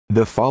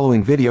The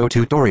following video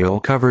tutorial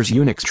covers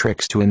Unix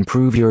tricks to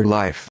improve your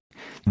life.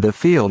 The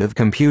field of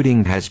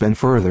computing has been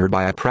furthered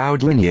by a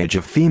proud lineage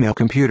of female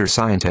computer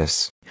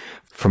scientists.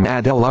 From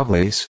Ada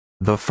Lovelace,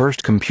 the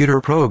first computer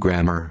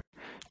programmer,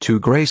 to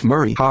Grace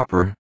Murray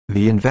Hopper,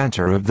 the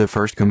inventor of the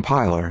first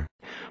compiler.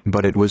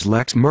 But it was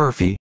Lex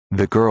Murphy,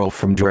 the girl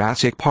from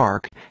Jurassic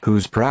Park,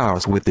 whose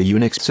prowess with the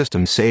Unix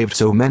system saved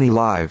so many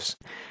lives.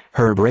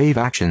 Her brave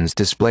actions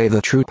display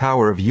the true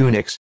power of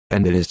Unix,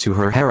 and it is to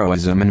her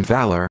heroism and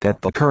valor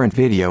that the current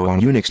video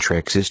on Unix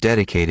tricks is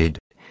dedicated.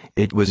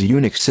 It was a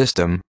Unix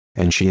system,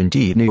 and she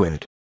indeed knew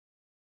it.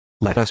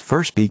 Let us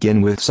first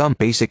begin with some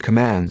basic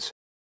commands.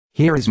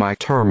 Here is my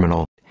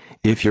terminal.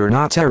 If you're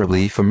not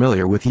terribly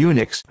familiar with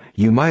Unix,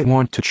 you might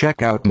want to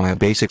check out my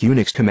basic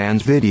Unix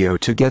commands video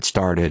to get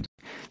started.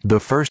 The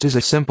first is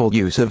a simple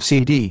use of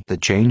cd, the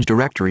change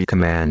directory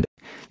command.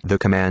 The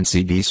command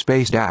cd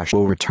 --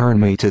 will return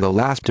me to the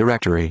last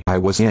directory I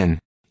was in.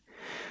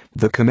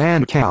 The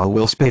command cal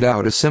will spit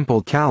out a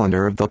simple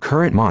calendar of the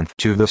current month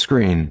to the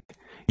screen.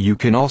 You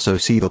can also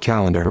see the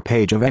calendar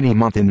page of any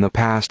month in the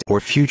past or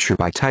future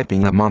by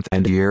typing the month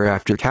and year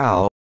after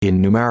cal,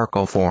 in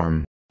numerical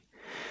form.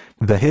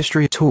 The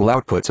history tool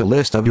outputs a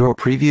list of your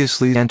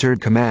previously entered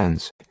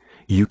commands.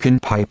 You can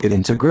pipe it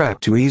into grep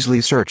to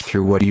easily search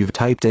through what you've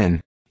typed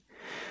in.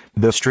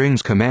 The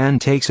strings command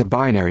takes a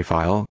binary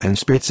file and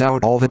spits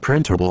out all the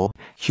printable,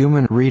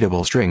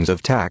 human-readable strings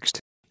of text.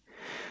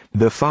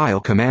 The file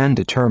command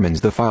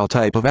determines the file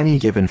type of any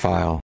given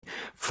file.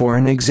 For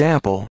an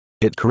example,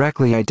 it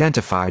correctly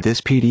identified this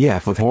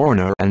PDF of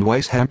Horner and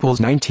Weishempel's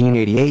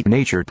 1988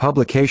 Nature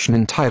publication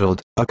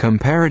entitled, A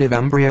Comparative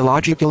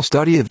Embryological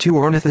Study of Two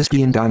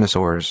Ornithischian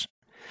Dinosaurs.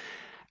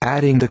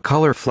 Adding the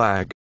color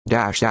flag,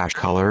 --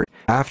 color,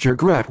 after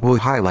grep will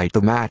highlight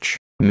the match,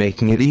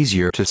 making it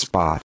easier to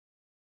spot.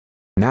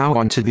 Now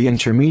on to the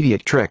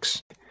intermediate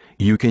tricks.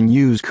 You can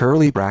use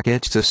curly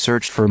brackets to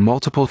search for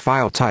multiple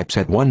file types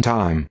at one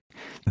time.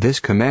 This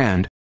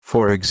command,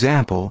 for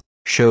example,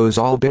 shows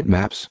all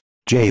bitmaps,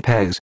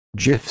 JPEGs,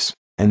 GIFs,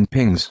 and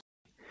PNGs.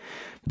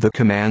 The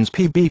commands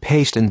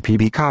pbpaste and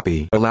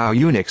pbcopy allow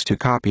Unix to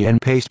copy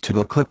and paste to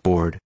the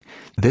clipboard.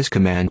 This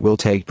command will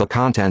take the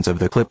contents of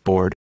the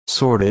clipboard,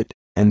 sort it,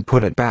 and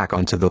put it back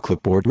onto the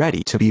clipboard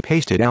ready to be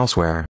pasted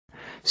elsewhere.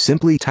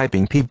 Simply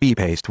typing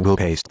pbpaste will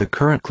paste the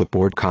current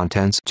clipboard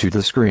contents to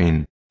the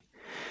screen.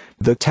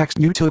 The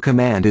texutil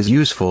command is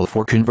useful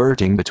for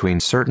converting between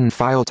certain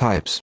file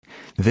types.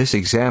 This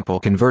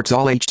example converts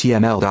all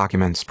HTML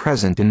documents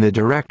present in the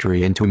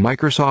directory into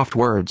Microsoft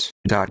Word's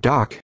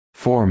 .doc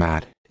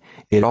format.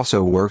 It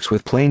also works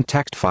with plain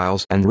text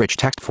files and rich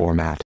text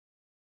format.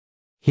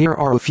 Here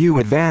are a few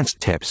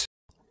advanced tips.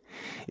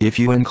 If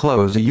you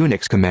enclose a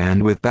Unix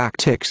command with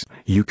backticks,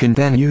 you can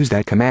then use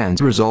that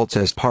command's results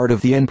as part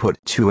of the input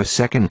to a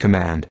second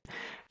command.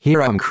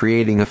 Here I'm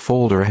creating a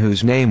folder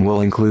whose name will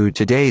include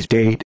today's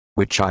date,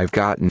 which I've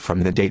gotten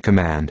from the date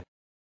command.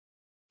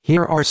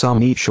 Here are some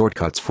neat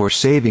shortcuts for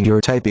saving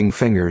your typing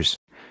fingers.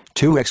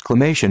 2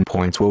 exclamation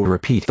points will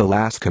repeat the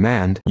last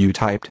command you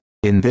typed,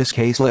 in this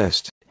case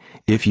list.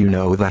 If you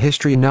know the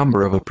history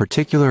number of a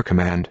particular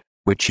command,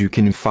 which you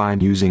can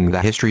find using the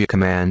history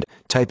command,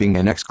 typing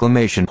an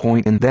exclamation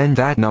point and then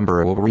that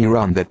number will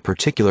rerun that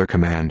particular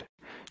command.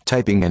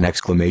 Typing an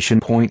exclamation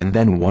point and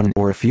then one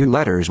or a few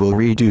letters will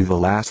redo the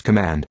last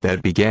command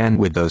that began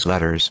with those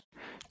letters.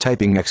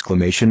 Typing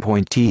exclamation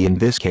point T in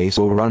this case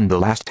will run the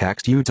last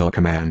texutil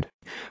command.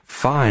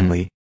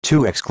 Finally,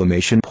 2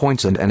 exclamation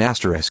points and an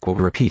asterisk will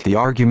repeat the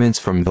arguments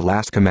from the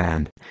last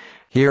command.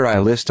 Here I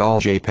list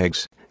all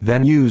JPEGs,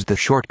 then use the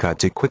shortcut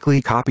to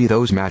quickly copy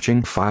those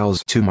matching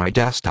files to my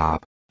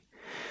desktop.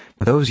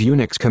 Those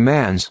Unix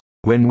commands,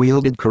 when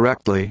wielded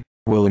correctly,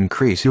 will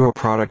increase your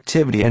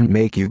productivity and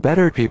make you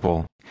better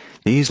people.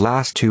 These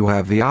last two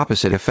have the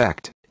opposite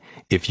effect.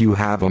 If you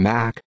have a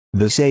Mac,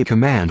 the say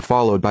command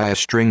followed by a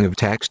string of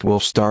text will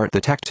start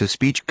the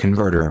text-to-speech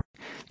converter.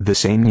 The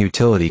same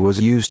utility was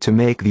used to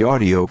make the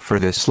audio for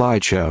this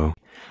slideshow.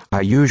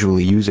 I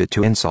usually use it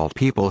to insult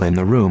people in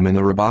the room in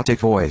a robotic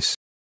voice.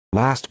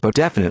 Last but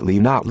definitely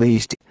not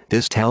least,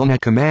 this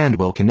telnet command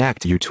will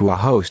connect you to a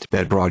host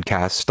that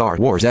broadcasts Star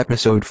Wars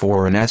Episode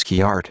 4 in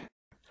ASCII art.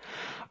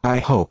 I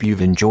hope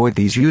you've enjoyed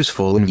these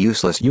useful and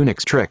useless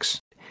Unix tricks.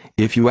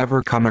 If you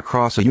ever come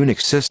across a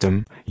Unix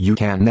system, you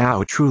can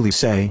now truly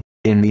say,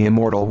 in the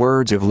immortal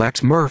words of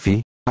Lex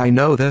Murphy, I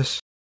know this.